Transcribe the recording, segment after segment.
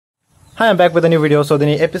Hi, I'm back with a new video. So,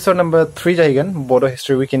 this episode number 3 jahigan Bodo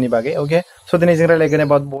history weekend ni bage. Okay. So, this is going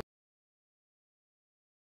about Bodo.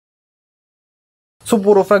 So,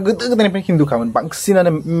 Boro fra good Hindu kaman. Bangsina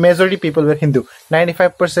majority people were Hindu.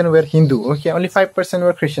 95% were Hindu. Okay. Only 5%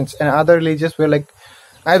 were Christians, and other religions were like,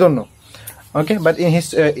 I don't know. Okay. But in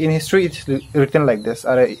history, it's written like this.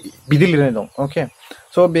 Okay.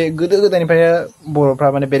 So, be good Boro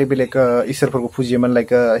fra mane beri like Isar for Fujiman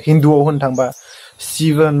like Hindu thangba.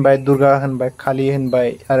 Siva and by Durga and by Kali and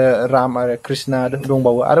by Ram or Krishna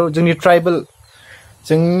dongbawo aro जोंनि tribal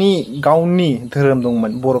जोंनि गावनि धोरोम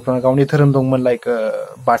दंमोन बर'फोरा गावनि धोरोम दंमोन like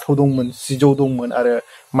Bathou दंमोन सिजौ दंमोन आरो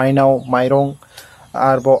माइनाव माइरं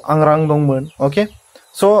आरोबाव आंग्रां दंमोन okay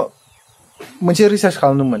so मोनसे रिसार्च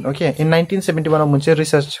खालामदोंमोन okay in 1971 आव मोनसे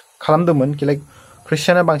रिसार्च खालामदोंमोन कि like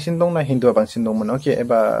ख्रिस्टियाना बांसिन दं ना हिन्दुआ बांसिन दंमोन okay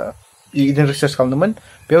एबा इदिन रिसार्च खालामदोंमोन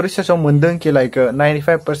बेयाव रिसार्चआव मोनदों कि like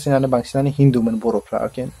 95% आनो बांसिनानो हिन्दुमोन बर'फ्रा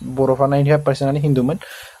okay बर'फ्रा 95% आनो हिन्दुमोन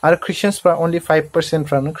आरो क्रिश्चियान्सफ्रा only 5%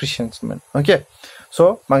 फ्रानो क्रिश्चियान्समोन okay so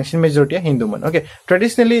बांसिन मेजॉरिटीआ हिन्दुमोन okay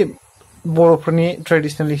ट्रेडिशनली बर'फोरनि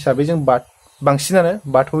ट्रेडिशनल हिसाबै जों बांसिनानो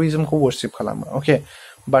बाथौइज्मखौ वर्शिप खालामो okay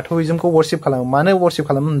बाथौइज्मखौ वर्शिप खालामो मानो वर्शिप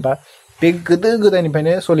खालामो होनबा बे गोदो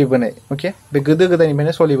गोदायनिफ्रायनो सोलिबोनाय okay बे गोदो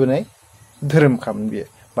गोदायनिफ्रायनो सोलिबोनाय धोरोम खामोन बियो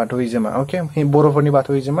बाथौइज्मआ okay बर'फोरनि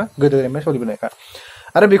बाथौइज्मआ गोदो गोदायनिफ्राय सोलिबोनायखा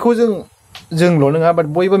आरो बेखौ जोंल' नङा बाट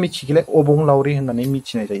बयबो मिथियोलाय अबंलावरी होननानै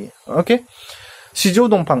मिथिनाय जायो okay सिजौ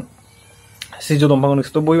दंफां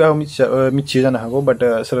नोंसोरथ' बयबो मिथियो जानो हागौ बाट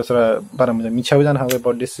सोरबा बारा मोजां मिथियाबो जानो हागौ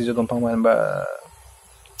about this सिजौ दंफां मानोबा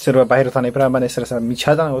सोरबा बाहेरायाव थानायफ्रा माने सोरबा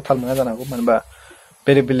मिथिया जानो हागौ थाल मोना जानो हागौ मानोबा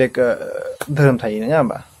बेलेग धोरोम थायो नङा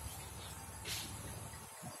होमबा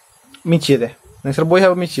मिथियो दे नोंसोर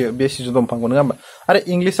बयहाबो मिथियो बे सिजौ दंफांखौ नङा होमबा आरो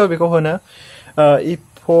इंलिशआव बेखौ होनो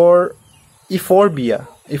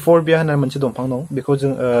Euphorbia होननाय मोनसे दंफां दं बेखौ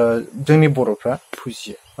जोंनि बर'फ्रा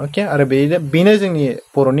फुजियो ओके आरो बेनो जोंनि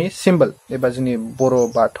बर'नि सिम्बल एबा जोंनि बर'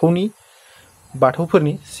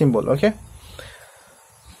 बाथौफोरनि सिम्बल ओके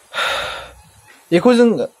बेखौ जों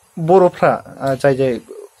बर'फ्रा जाय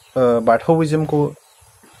बाथौइज्मखौ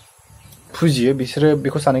फुजियो बिसोरो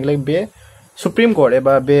बेखौ सानोलाय बे सुप्रीम गॉड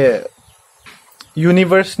एबा बे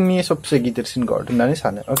यूनिवर्सनि सबसे गिदिरसिन गॉड होननानै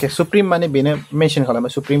सानो ओके सुप्रीम माने बेनो मेंशन खालामो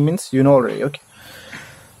supreme means you know already okay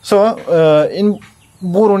so इन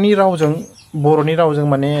बर'नि रावजों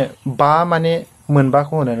माने बा माने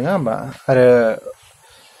मोनबाखौ होनो नङा होमबा आरो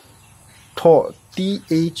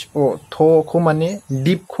THO थ'खौ माने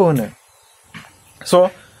दिपखौ होनो सो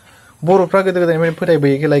बर'फ्रा गोदो गोदायनिफ्राय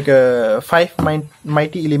फोथायबोयो कि like 5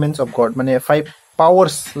 mighty elements of God माने 5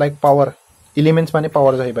 powers like power elements माने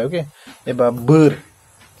power जाहैबाय ओके एबा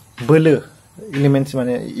बोलो elements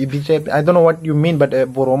माने I don't know what you mean but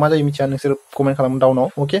बर'आव मा जायो मिथिया नोंसोर कमेन्ट खालाम डाउनाव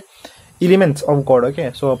okay elements of God okay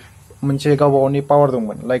so मोनसे गावबागावनि पावर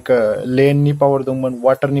दंमोन लाइक लेन्डनि पावर दंमोन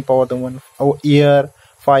वाटारनि पावर दंमोन एयार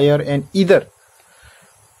फायर एन्ड इदार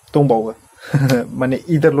दंबावो माने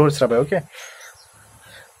इदारल' होस्राबाय ओके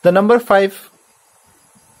द नम्बर 5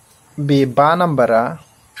 बे 5 नाम्बारा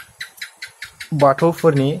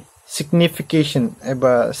बाथौफोरनि सिगनिफिकेशन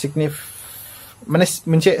एबा माने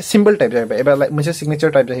मोनसे सिम्बल टाइप जाहैबाय एबा मोनसे सिगनेचर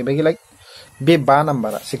टाइप जाहैबाय कि लाइक बे 5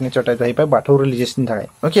 नाम्बारा सिगनेचर टाइप जाहैबाय बाथौ रिलिजियसनि थाखाय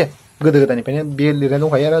ओके गोदो गोदायनिफ्रायनो बे लिरनाय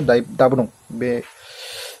दंखायो आरो दाबो दं बे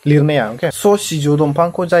लिरनाया ओके स' सिजौ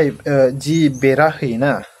दंफांखौ जि बेरा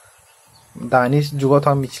होयोना दानि जुगावथ'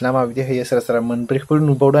 आं मिथिला माबायदि होयो सोरबा मोनब्रैफोर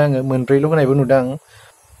नुबावदों आङो मोनब्रैल' होनायबो नुदों आं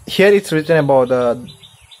हियार इट्स रिटन अबाउट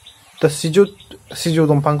द सिजौ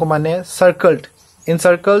दंफांखौ माने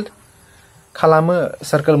encircled खालामो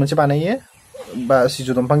सर्कल मोनसे बानायो बा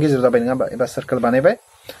सिजौ दंफां गेजेर जाबाय नङा एबा सर्कल बानायबाय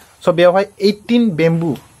स' बेयावहाय 18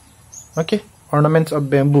 bamboo okay ornaments of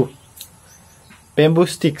bamboo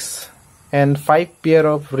sticks and 5 pair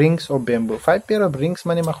of rings of bamboo 5 pair of rings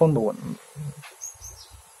माने माखौ होनबावगोन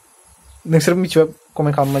नोंसोर मिथिबा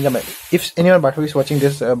कमेन्ट खालामबानो जाबाय if anyone Bathou is watching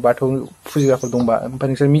this Bathou फुजिग्राफोर दंबा ओमफ्राय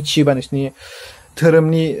नोंसोर मिथियोबा नोंसिनि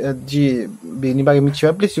धोरोमनि जि बेनि बागै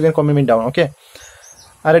मिथियोबा please you can comment me down okay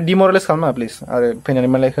आरो डिमोरेलाइज खालामा प्लिज आरो फैनानै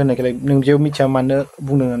मालाय होनायखाय नों जेबो मिथिया मानो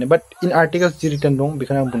बुंदों होननानै बाट इन आर्टिकल्स जि रिटन दं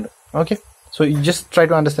बेखौनो आं बुंदों okay so you just try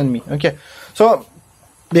to understand me okay so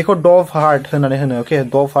बेखौ dove heart होननानै होनो okay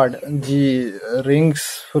dove heart जि rings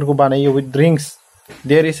फोरखौ बानायो with rings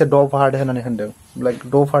there is a dove heart होननानै होनदों like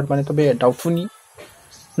dove heart माने थ' बे दाउथुनि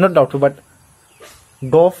not दाउथु but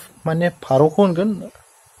dove माने फारौखौ होनगोन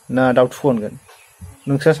ना दाउथुखौ होनगोन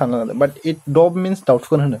नोंसोर सानना but it dove means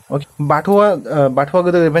दाउथुखौनो होनो okay बाथौआ गोदो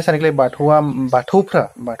गोदायनिफ्राय सानोलाय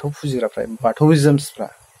बाथौ फुजिग्राफ्रा बाथौइज्मफ्रा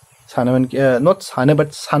सानोमोन नट सानो बाट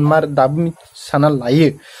सानमार दाबो सानना लायो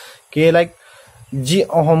कि लाइक जि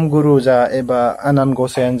अहम गुरु जा एबा आनान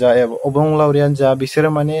गसायानो जा एबा अबंलावरियानो जा बिसोरो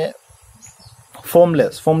माने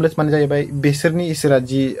formless माने जाहैबाय बिसोरनि इसोरा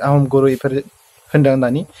जि आहम गुरु इफोर होनदों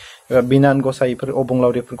दानि बिनान गसाइफोर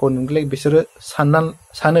अबंलावरिफोरखौ नोंलाय बिसोरो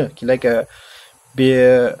सानो कि लाइक बे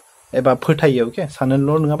एबा फोथायो ओके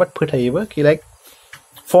सानोल' नङा बाट फोथायोबो कि लाइक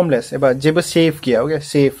formless एबा जेबो सेफ गैया ओके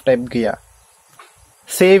सेफ टाइप गैया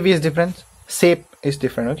save is different shape is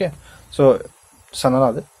different okay so सानना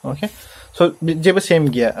लादो okay so जेबो सेम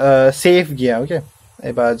गैया सेफ गैया okay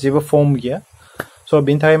एबा जेबो फर्म गैया so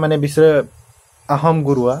बिनि थाखाय माने बिसोर आहम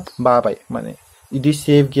गुरुआ बाबाय माने इदि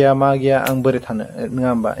सेफ गैया मा गैया आं बोरै थानो नङा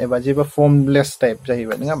होमबा एबा जेबो फर्मलेस टाइप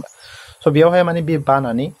जाहैबाय नङा होमबा so बेयावहाय माने बे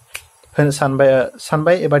बानानै होनो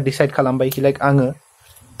सानबाय एबा डिसाइड खालामबाय कि लाइक आङो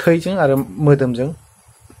थैजों आरो मोदोमजों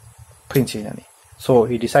फैनोसै होननानै so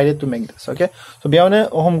he decided to make this okay so बेयावनो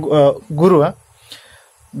अहम गुरुआ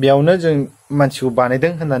बेयावनो जों मानसिखौ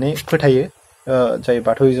बानायदों होननानै फोथायो जाय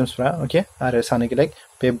बाथौइजम्सफ्रा ओके आरो सानो कि लाइक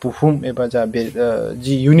बे बुहुम एबा जा बे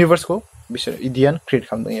जि इउनिभार्सखौ बिसोर इडियान क्रिएट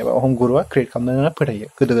खालामदों एबा अहम गुरुआ क्रिएट खालामदों होनना फोथायो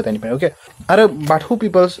गोदो गोदायनिफ्राय ओके आरो बाथौ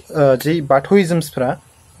पिपल्स जि बाथौइजम्सफ्रा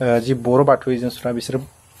जि बर' बाथौइजम्सफ्रा बिसोर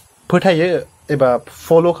फोथायो एबा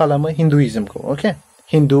फल' खालामो हिन्दुइजमखौ ओके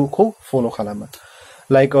हिन्दुखौ फल' खालामो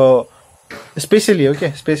like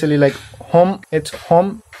specially like home its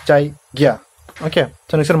home जाय गैया ओके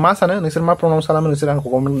स' नोंसोर मा सानो नोंसोर मा प्रनाउन्स खालामो नोंसोर आंखौ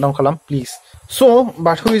कमेन्ट डाउन खालाम प्लिज स'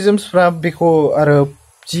 बाथौइजम्सफ्रा बेखौ आरो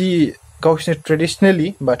जि गावसोरनि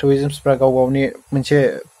ट्रेडिसनेलि बाथौइजम्सफ्रा गाव गावनि मोनसे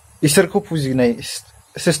इसोरखौ फुजिनाय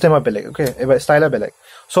सिस्टेमा बेलेग ओके एबा स्टाइला बेलेग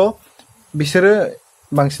स' बिसोरो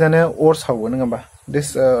बांसिनानो अर सावो नङा होमबा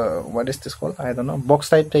this what is this called I don't know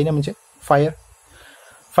box type थायोना मोनसे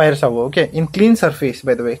फायर सावो okay in clean surface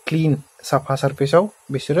by the way clean साफा सरफेसाव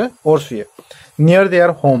बिसोरो अर सुयो नियर देयार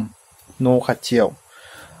होम न' खाथियाव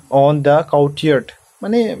अन द काउटियार्ड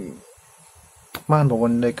माने मा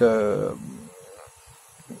होनबावगोन like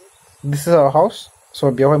this is our house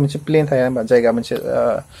स' बेयावहाय मोनसे प्लेन थाया होमबा जायगा मोनसे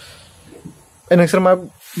नोंसोर मा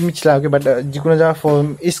मिथिला बाट जिखुनु जा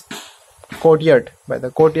firm is courtyard by the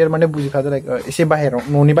courtyard माने बुजिखादो लाइक एसे बाहेराव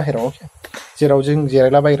न'नि बाहेराव ओके जेराव जों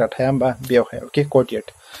जिरायला बायग्रा थाया होमबा बेयावहाय ओके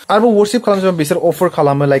courtyard आरो वर्शिप खालामो बिसोर अफर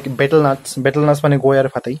खालामो लाइक बेटल नाट्स माने गय आरो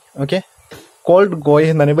फाथै ओके कल्ड गय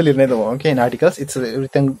होननानैबो लिरनाय दङ okay in articles it's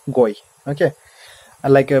written गय ओके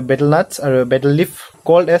लाइक बेटल नाट्स आरो बेटल लिफ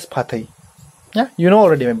कल्ड एज फाथै या यु नो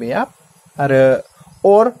अलरेडी मेबी या आरो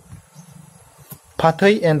और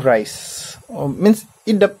फाथै end rice means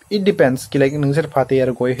it depends कि like नोंसोर फाथै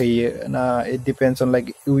आरो गय होयो ना it depends on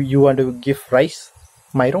like you want to give rice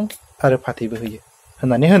माइरं आरो फाथैबो होयो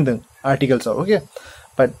होननानै होनदों आर्टिकल्सआव ओके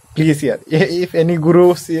but please यार if any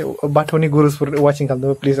gurus बाथौनि गुरुसफोर watching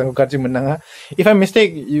खालामदों please आंखौ गाज्रि मोननाङा if I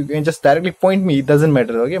mistake you can just directly point me it doesn't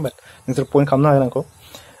matter okay but नोंसोर point खालामनो हागोन आंखौ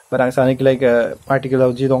but आं सानो कि like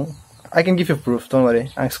आर्टिकलाव जि दं I can give you proof don't worry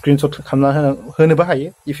आं screenshot खालामना होनोबो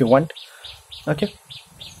हायो if you want okay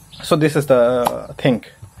so this is the thing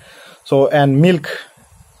so and milk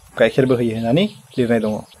गाइखेरबो होयो होननानै लिरनाय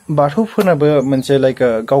दङ बाथौफोरनाबो मोनसे लाइक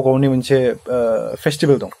गाव गावनि मोनसे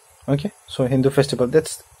फेस्टिवल दं okay so Hindu festival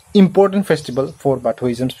that's important festival फर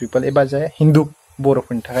बाथौइजम्स पिपल एबा जाय हिन्दु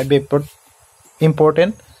बर'फोरनि थाखाय बे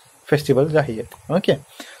इम्पोर्टेन्ट फेस्टिवल जाहैयो ओके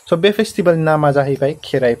सो बे फेस्टिवलनि नामा जाहैबाय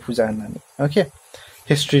खेराइ फुजा होननानै ओके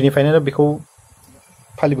हिस्ट्रिनिफ्रायनो बेखौ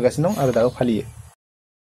फालिबोगासिनो दं आरो दाबो फालियो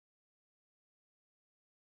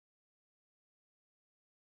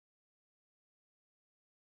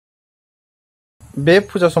बे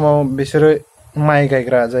फुजा समाव बिसोरो माइ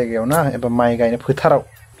गायग्रा जायगायाव ना एबा माइ गायनो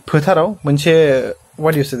फोथाराव मोनसे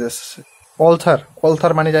व्हाट इउ से दिस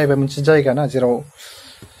अल्टार माने जाहैबाय मोनसे जायगा ना जेराव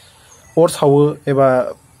अर सावो एबा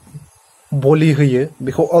बलि होयो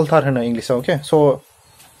बेखौ अल्टार होनो इंलिसाव ओके स'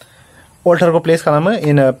 अल्टारखौ प्लेस खालामो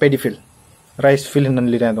इन पेडि फिल्ड राइस फिल्ड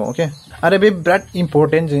होननानै लिरनाय दं ओके आरो बे बिराद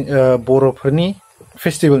इम्पर्टेन्ट बर'फोरनि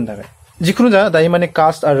फेस्टिभेलनि थाखाय जिखुनु जा दायो माने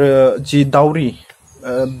कास्ट आरो जि दाउरि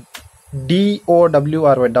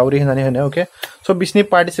DOWRY दाउरि होननानै होनो ओके स' बिसिनि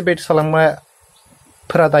पार्टिसिपेट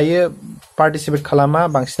खालामग्राफोरा दायो पार्टिसिपेट खालामा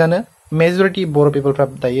बांसिनानो मेजरिटि बर' पिपलफ्रा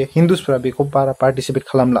दायो हिन्दुसफ्रा बेखौ बारा पार्टिसिपेट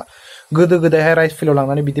खालामला गोदो गोदायहाय राइस फिल्डआव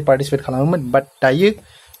लांनानै बिदि पार्टिसिपेट खालामोमोन बाट दायो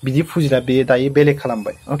बिदि फुजिला बे दायो बेलेग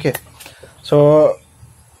खालामबाय ओके स'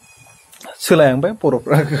 सोलायलांबाय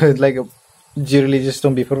बर'फ्रा लाइक जि रिलिजियस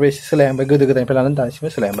दं बेफोरबो एसे सोलायहांबाय गोदो गोदायनिफ्राय लानानै दासिमबो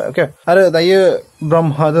सोलायहांबाय ओके आरो दायो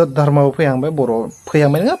ब्रह्म धर्मआव फैहांबाय बर'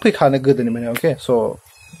 फैहांबाय नङा फैखानो गोदोनिफ्रायनो ओके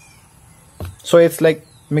स' इट्स लाइक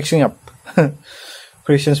मिक्सिं आप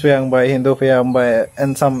क्रिस्टियान्स फैहांबाय हिन्दु फैहांबाय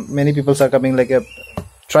एन्ड साम many people's are Kameng like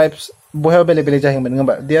tribes बयहाबो बेलेग बेलेग जाहैबाय नङा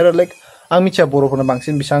होमबा दे आर लाइक आं मिथिया बर'फोरना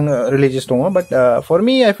बांसिन बेसेबां रिलिजियस दङ बाट फर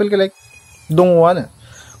मी आइ फिल लाइक दङआनो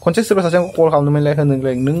खनसे सोरबा सासे आंखौ कल खालामदोंमोन लाइक होनदों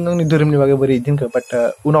लाइक नों आंनि धोरोमनि बागै बोरै दिनखो बाट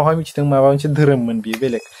उनावहाय मिथिदों माबा मोनसे धोरोममोन बियो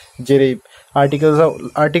बेलेग जेरै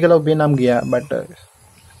आर्टिकेलाव बे नाम गैया बाट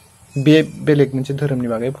बे बेलेग मोनसे धोरोमनि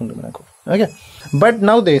बागै बुंदोंमोन आंखौ ओके बाट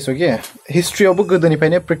नाउ डेस ओके हिस्ट्रियावबो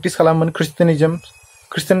गोदोनिफ्रायनो प्रेक्टिस खालामोन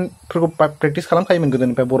क्रिस्टियानफोरखौ प्रेक्टिस खालामखायोमोन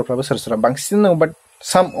गोदोनिफ्राय बर'फ्राबो सोरबा बांसिन नङा बाट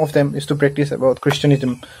some of them is to practice about Christianity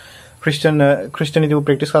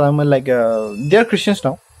practice खालामो like they are Christians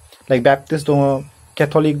now like Baptist दङ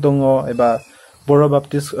Catholic दङ एबा Boro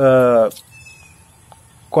Baptist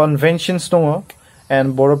conventions दङ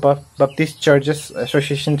and Boro Baptist churches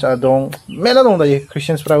associations दं मेला दं दायो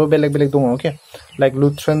Christiansफ्राबो बेलेग बेलेग दङ okay like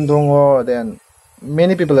Lutheran दङ then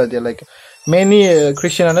many people are there like many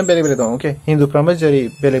Christian आनो बेलेग बेलेग दं okay हिन्दुफ्राबो जेरै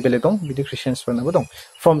बेलेग बेलेग दं बिदि Christiansफोरनाबो दं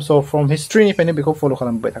from history निफ्रायनो बेखौ follow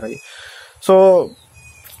खालामबाय थाखायो so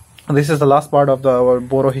this is the last part of our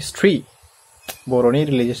Boro history Boroni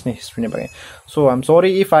religious history नि बागै so I'm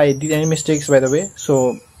sorry if I did any mistakes by the way so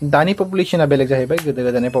दानि population आ बेलेग जाहैबाय गोदो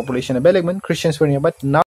गोदायनि population आ बेलेगमोन Christiansफोरनिया but now